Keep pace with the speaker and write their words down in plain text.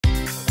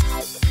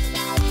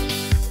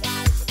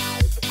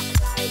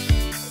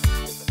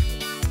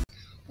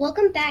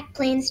Welcome back,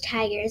 Plains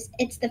Tigers.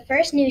 It's the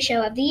first new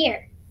show of the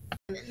year.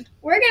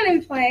 We're going to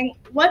be playing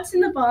What's in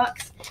the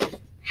Box.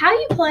 How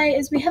you play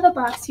is we have a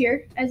box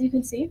here, as you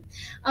can see.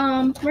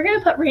 We're going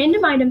to put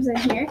random items in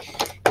here,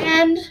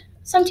 and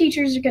some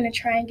teachers are going to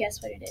try and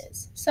guess what it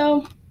is.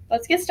 So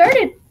let's get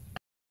started.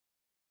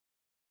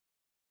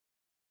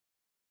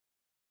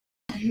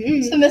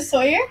 So Miss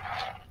Sawyer,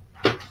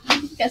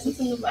 guess what's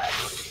in the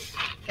box.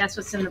 Guess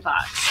what's in the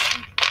box.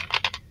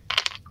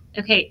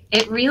 Okay,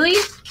 it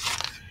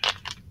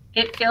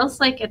feels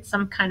like it's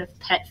some kind of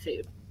pet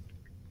food.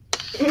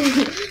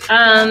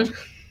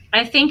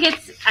 I think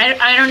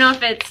I don't know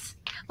if it's,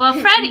 well,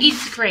 Fred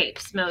eats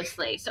grapes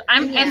mostly. So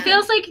it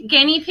feels like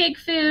guinea pig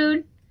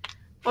food,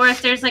 or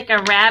if there's like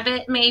a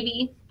rabbit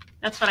maybe.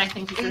 That's what I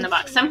think is in the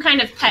box. Some kind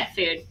of pet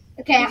food.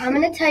 Okay, I'm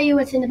going to tell you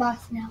what's in the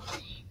box now.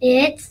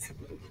 It's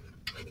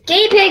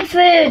guinea pig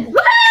food.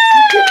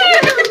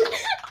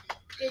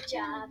 Good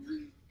job.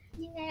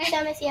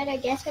 So, Miss Yoda,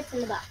 guess what's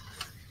in the box?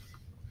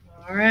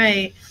 All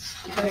right,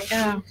 here we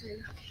go.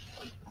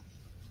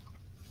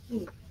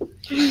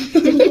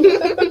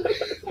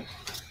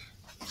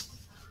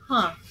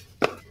 Huh.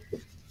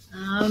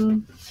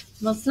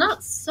 Well, it's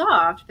not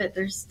soft, but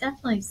there's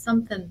definitely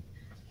something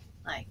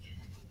like,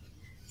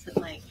 it's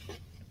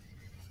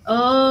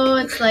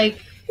like,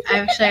 I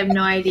actually have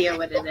no idea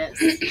what it is.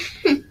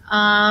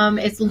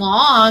 It's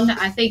long.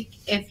 I think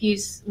if you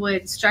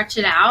would stretch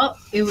it out,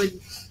 it would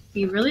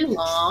be really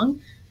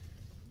long.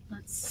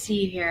 Let's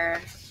see here.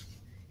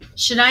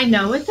 Should I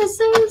know what this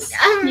is?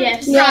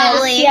 Yes.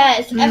 Probably.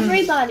 Yes.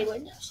 Everybody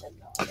would know.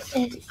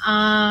 Since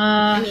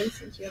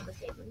you have a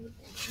family.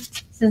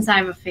 Since I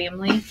have a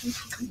family.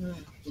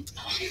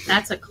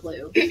 That's a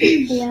clue.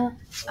 Yeah.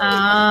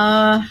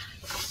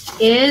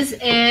 Is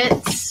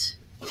it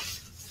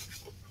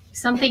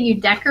something you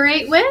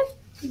decorate with?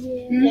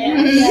 Yeah.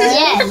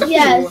 Yes.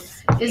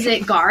 Yes. Is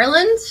it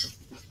garland?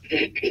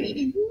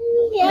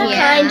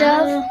 Yeah, kind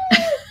of.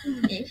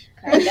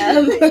 Kind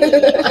of.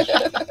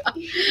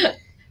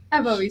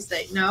 I've always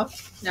said no.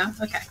 No?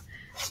 Okay.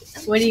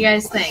 What do you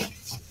guys think?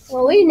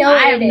 Well, we know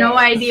I have no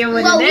idea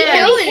what it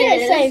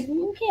is.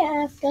 You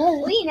can't ask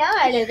us. We know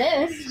what it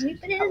is. We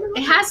put it in the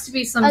It has to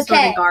be some sort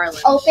of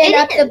garland. Open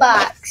up the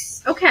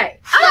box. Okay.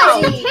 Oh,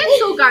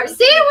 pencil garland.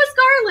 See, it was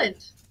garland.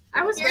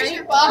 I was Here's ready.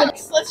 your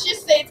box. Let's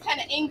just say it's kind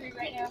of angry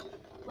right now.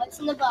 What's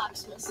in the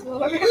box, Miss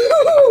Laura?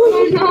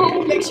 Oh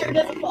no! Make sure it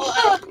doesn't fall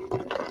out.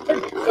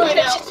 Find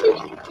out.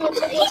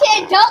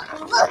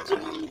 Don't look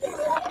at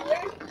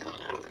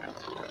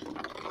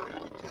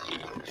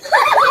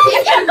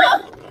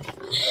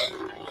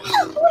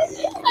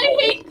I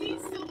hate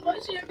these so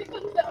much. It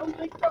becomes that. Oh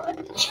my god.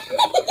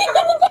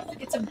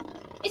 It's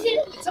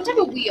some type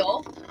of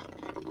wheel.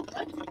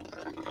 What?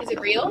 Is it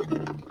real?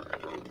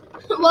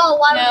 Well,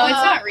 why No,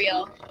 it's not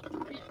real.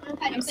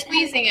 I'm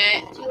squeezing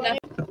it. No.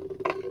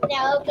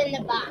 Now open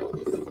the box.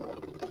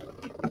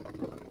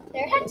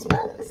 They're hedge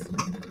bugs.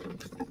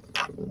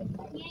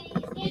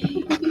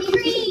 Yay,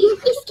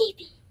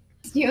 escaping.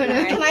 Do you wanna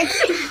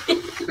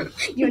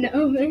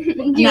open? Do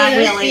you Not wanna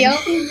really. feel?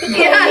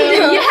 Yeah,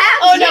 you have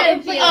Oh to no.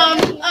 feel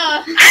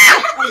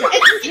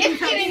It's getting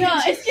kind of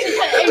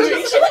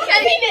angry.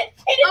 Eat it.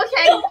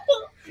 Okay.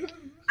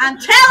 I'm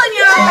telling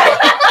y'all.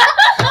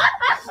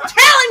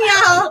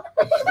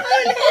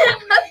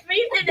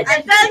 I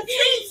done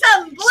seen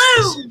some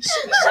blue.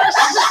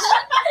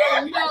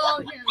 No.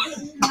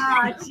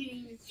 Oh,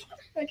 jeez.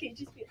 Okay,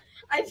 just feel.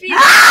 I feel.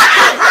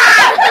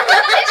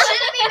 It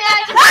shouldn't be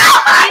magic.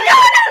 I know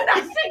it is.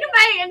 I'm sticking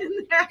my hand in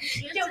there.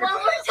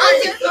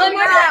 One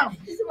more time.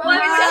 One more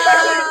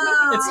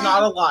time. It's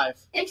not alive.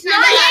 It's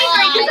Not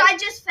angry because I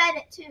just fed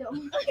it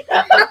too.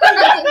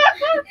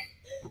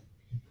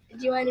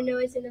 Do you want to know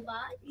what's in the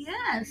box?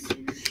 Yes.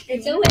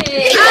 It's a wig.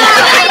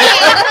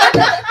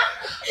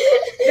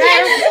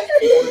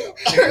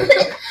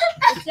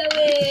 It's a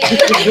wig.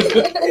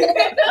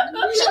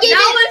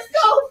 That was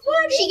so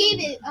funny. She gave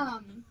it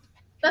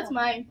That's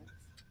mine.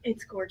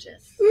 It's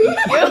gorgeous.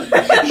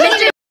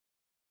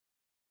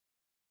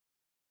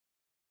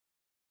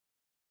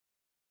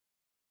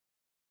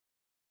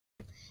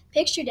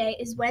 Picture Day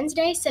is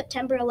Wednesday,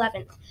 September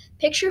 11th.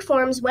 Picture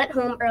forms went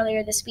home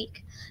earlier this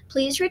week.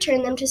 Please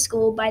return them to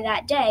school by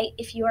that day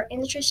if you are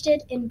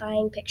interested in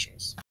buying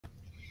pictures.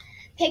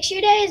 Picture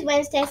Day is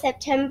Wednesday,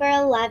 September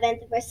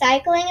 11th.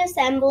 Recycling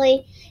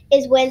Assembly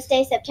is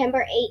Wednesday,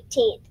 September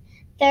 18th.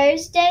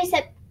 Thursday,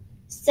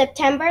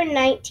 September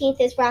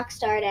 19th is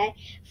Rockstar Day.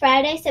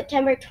 Friday,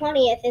 September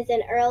 20th is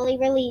an early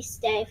release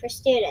day for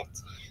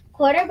students.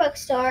 Quarter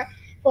Bookstore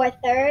for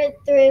 3rd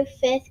through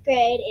 5th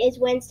grade is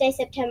Wednesday,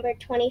 September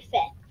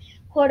 25th.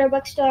 Quarter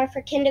Bookstore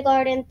for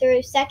kindergarten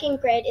through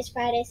 2nd grade is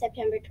Friday,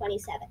 September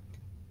 27th.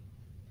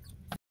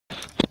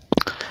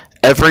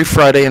 Every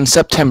Friday in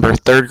September,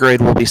 3rd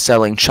grade will be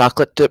selling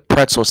chocolate-dipped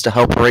pretzels to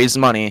help raise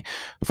money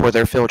for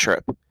their field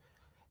trip.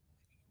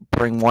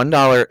 Bring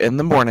 $1 in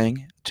the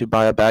morning to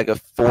buy a bag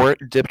of 4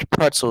 dipped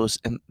pretzels,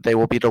 and they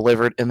will be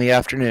delivered in the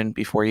afternoon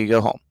before you go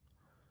home.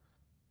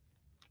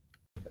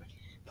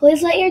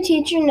 Please let your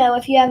teacher know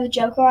if you have a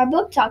joke or a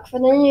book talk for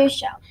the news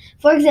show.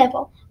 For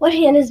example, what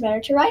hand is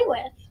better to write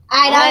with?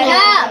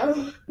 I don't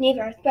know.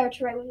 Neither. It's better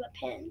to write with a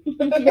pen.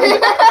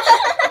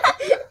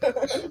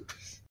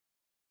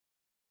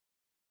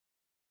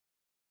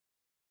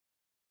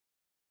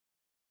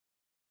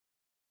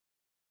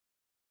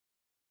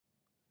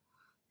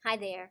 Hi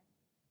there.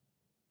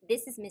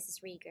 This is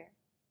Mrs. Rieger,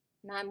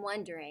 and I'm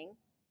wondering,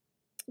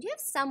 do you have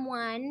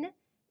someone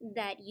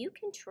that you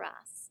can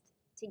trust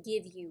to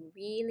give you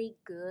really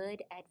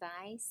good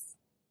advice?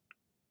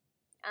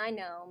 I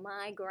know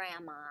my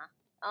grandma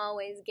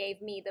always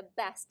gave me the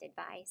best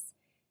advice.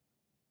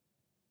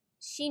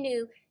 She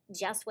knew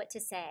just what to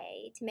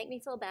say to make me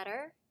feel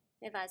better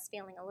if I was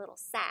feeling a little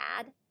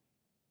sad.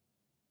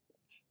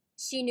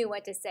 She knew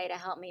what to say to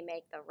help me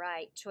make the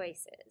right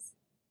choices.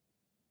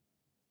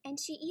 And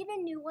she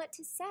even knew what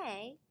to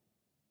say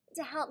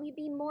to help me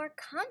be more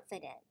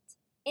confident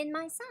in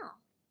myself.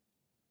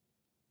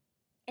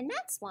 And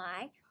that's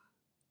why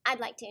I'd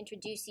like to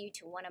introduce you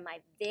to one of my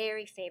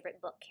very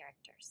favorite book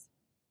characters.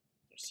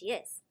 Here she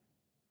is.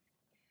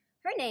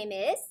 Her name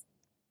is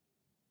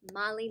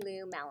Molly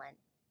Lou Mellon.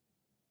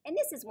 And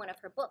this is one of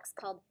her books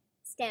called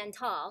Stand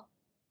Tall,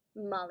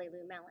 Molly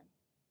Lou Mellon.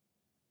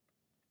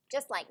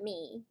 Just like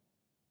me,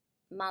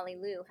 Molly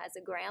Lou has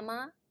a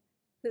grandma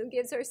who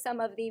gives her some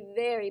of the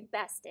very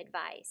best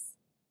advice.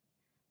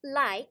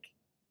 Like,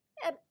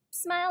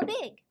 smile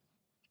big,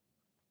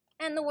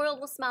 and the world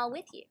will smile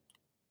with you.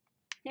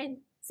 And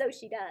so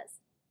she does.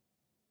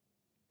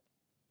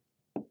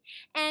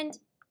 And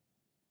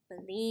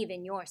believe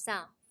in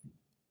yourself,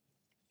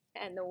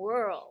 and the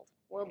world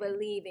will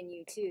believe in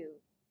you too,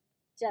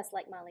 just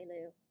like Molly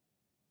Lou.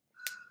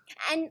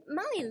 And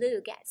Molly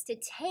Lou gets to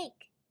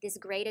take this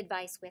great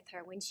advice with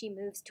her when she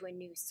moves to a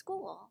new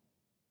school.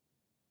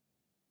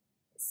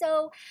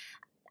 So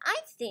I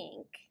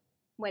think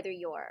whether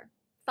you're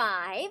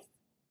 5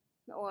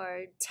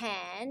 or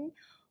 10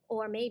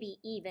 or maybe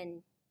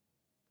even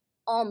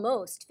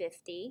almost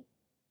 50,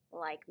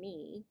 like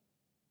me,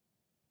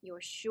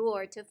 you're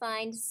sure to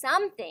find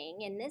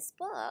something in this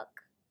book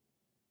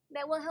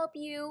that will help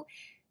you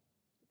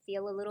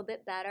feel a little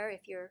bit better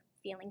if you're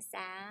feeling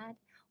sad,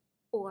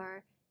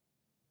 or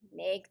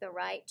make the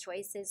right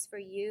choices for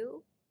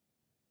you,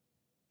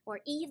 or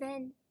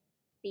even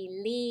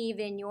believe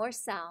in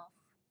yourself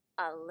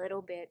a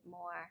little bit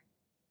more.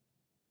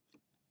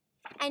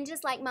 And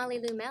just like Molly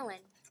Lou Mellon,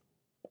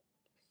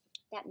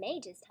 that may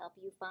just help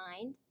you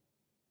find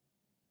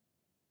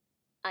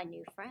a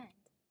new friend.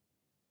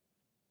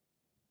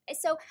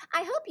 So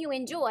I hope you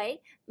enjoy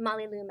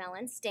Molly Lou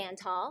Mellon's Stand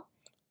Tall.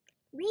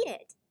 Read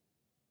it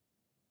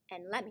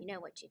and let me know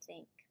what you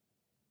think.